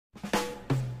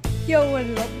Yo, what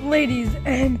is up, ladies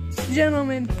and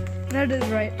gentlemen? That is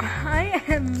right, I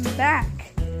am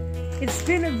back. It's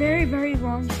been a very, very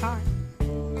long time.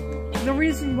 The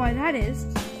reason why that is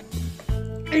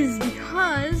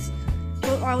because,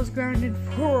 well, I was grounded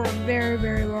for a very,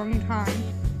 very long time.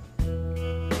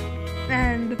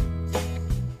 And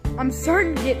I'm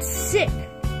starting to get sick.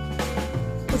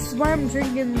 Which is why I'm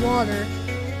drinking water.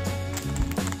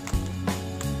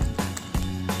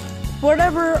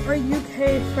 Whatever our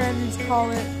UK friends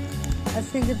call it, I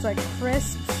think it's like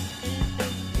crisps.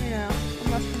 You know, it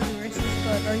must be racist,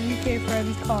 but our UK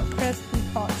friends call it crisps, we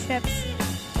call it chips.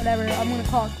 Whatever, I'm gonna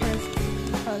call it crisps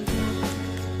because, you know,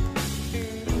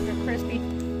 they're crispy.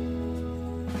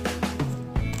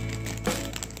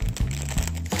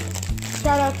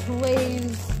 Shout out to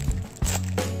Lay's.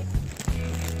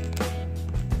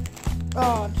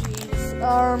 Oh jeez.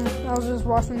 I was just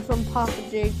watching some Papa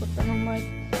Jake, but then I'm like,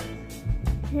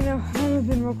 you know, I haven't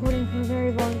been recording for a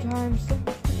very long time, so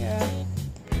yeah,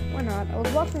 why not? I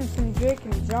was watching some Jake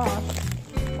and Josh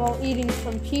while eating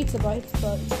some pizza bites,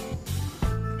 but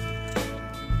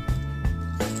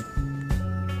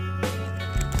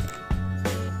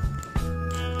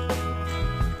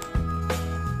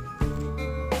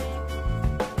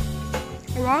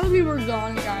while we were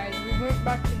gone, guys, we went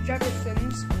back to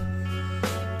Jefferson's.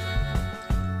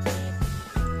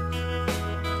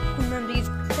 And then these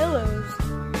pillows, I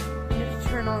need to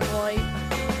turn on the light.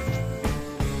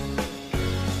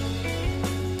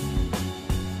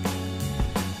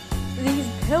 These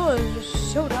pillows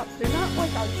just showed up. They're not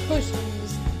like our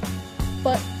cushions,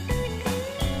 but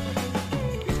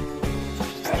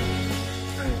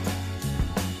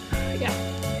yeah.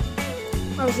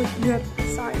 I was looking at the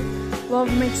sign.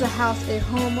 Love makes a house a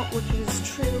home, which is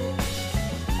true.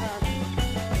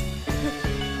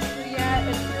 Yeah,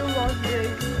 if you're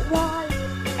wondering why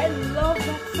I love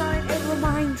that sign, it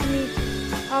reminds me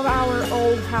of our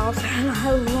old house, and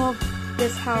I love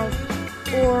this house,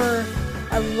 or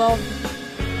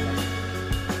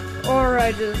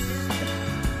I just,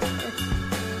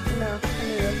 you know, I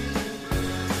need to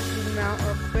zoom out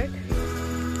real quick.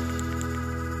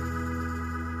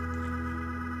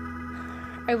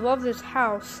 I love this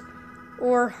house,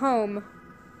 or home,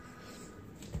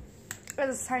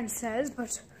 as the sign says,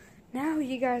 but now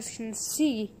you guys can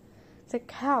see the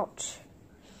couch.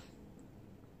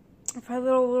 If I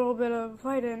let a little bit of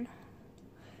light in,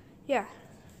 yeah.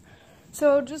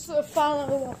 So just a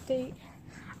follow update.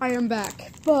 I am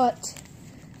back, but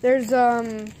there's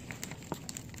a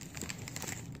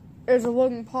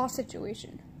Logan Paul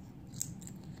situation.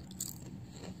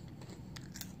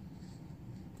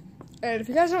 And if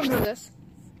you guys don't know this,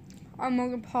 I'm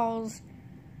Logan Paul's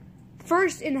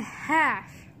first in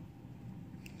half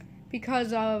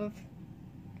because of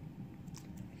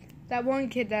that one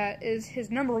kid that is his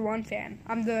 #1 fan.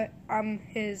 I'm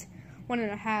his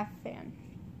 1.5 fan.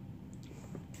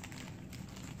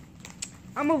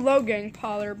 I'm a Logan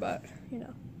Pauler, but you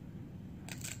know.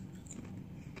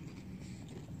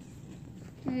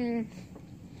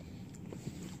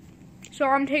 So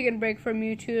I'm taking a break from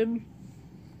YouTube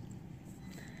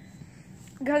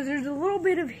because there's a little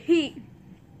bit of heat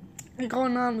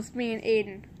going on with me and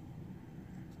Aiden.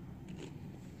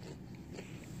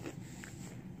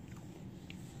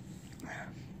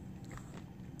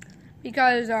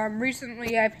 Because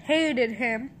recently I've hated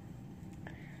him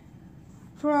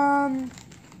from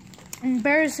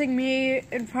embarrassing me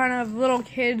in front of little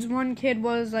kids. One kid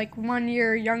was like 1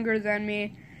 year younger than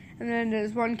me, and then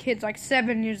there's one kid's like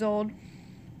 7 years old.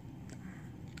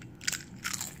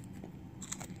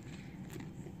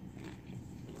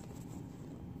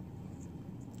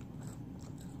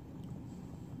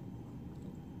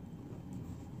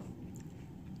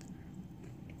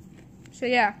 So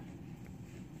yeah,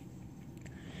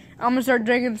 I'm gonna start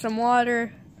drinking some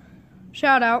water.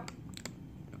 Shout out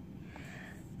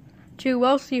to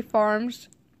Wealthy Farms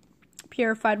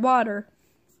Purified Water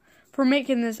for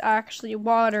making this actually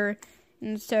water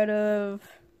instead of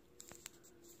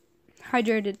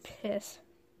hydrated piss.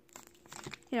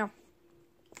 You know,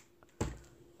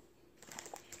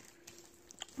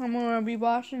 I'm gonna be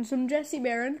watching some Jesse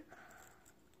Barron.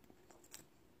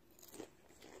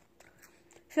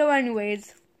 So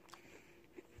anyways,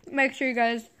 make sure you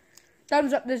guys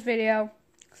thumbs up this video,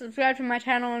 subscribe to my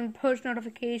channel, and post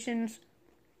notifications.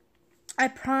 I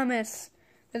promise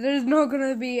that there's not going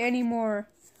to be any more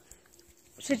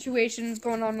situations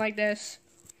going on like this.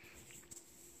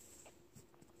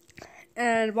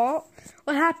 And what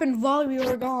happened while we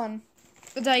were gone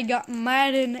is I got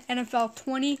Madden NFL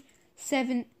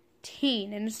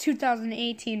 2017, and it's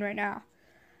 2018 right now.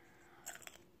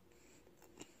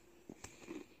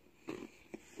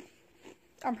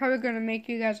 I'm probably going to make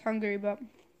you guys hungry, but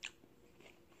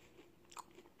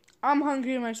I'm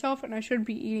hungry myself, and I should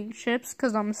be eating chips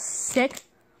because I'm sick.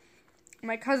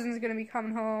 My cousin's going to be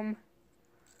coming home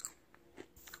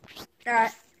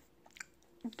at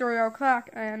 3 o'clock,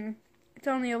 and it's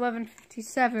only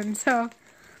 11:57, so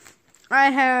I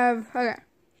have, okay,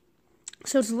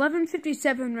 so it's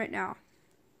 11:57 right now.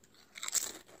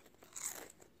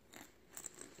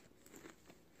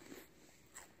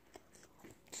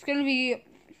 It's going to be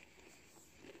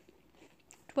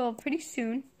 12 pretty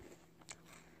soon.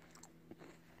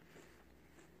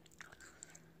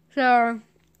 So,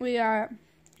 we are,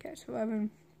 okay, so 11,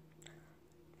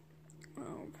 12,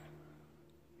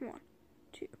 1,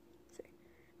 2, 3.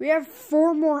 We have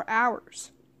 4 more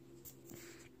hours.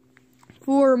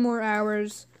 4 more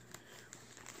hours.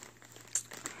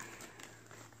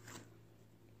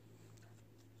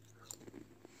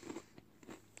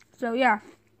 So, yeah.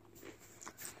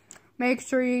 Make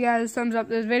sure you guys thumbs up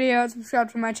this video,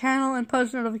 subscribe to my channel, and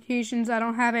post notifications. I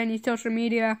don't have any social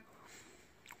media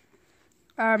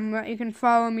that you can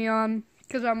follow me on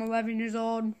because I'm 11 years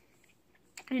old.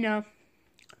 You know,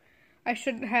 I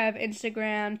shouldn't have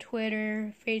Instagram,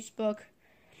 Twitter, Facebook,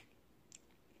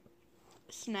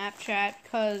 Snapchat,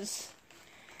 because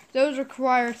those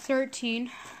require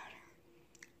 13.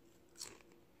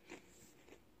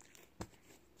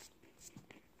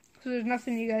 So there's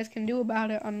nothing you guys can do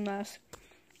about it unless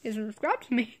you subscribe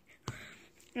to me.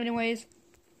 Anyways,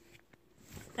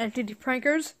 Entity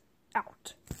Prankers,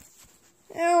 out.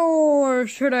 Or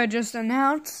should I just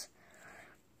announce?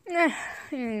 You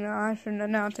know, I shouldn't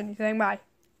announce anything. Bye.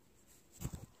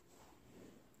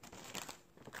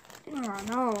 Oh,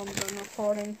 no, I'm done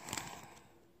recording.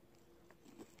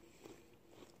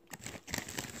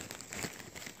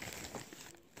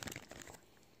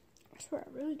 I swear,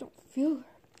 I really don't feel it.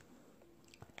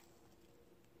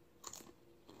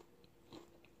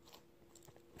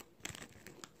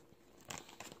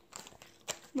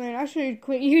 Man, I should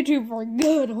quit YouTube for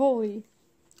good, holy.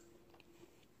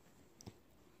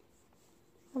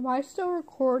 Am I still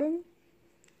recording?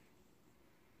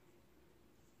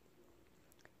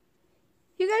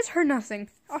 You guys heard nothing.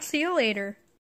 I'll see you later.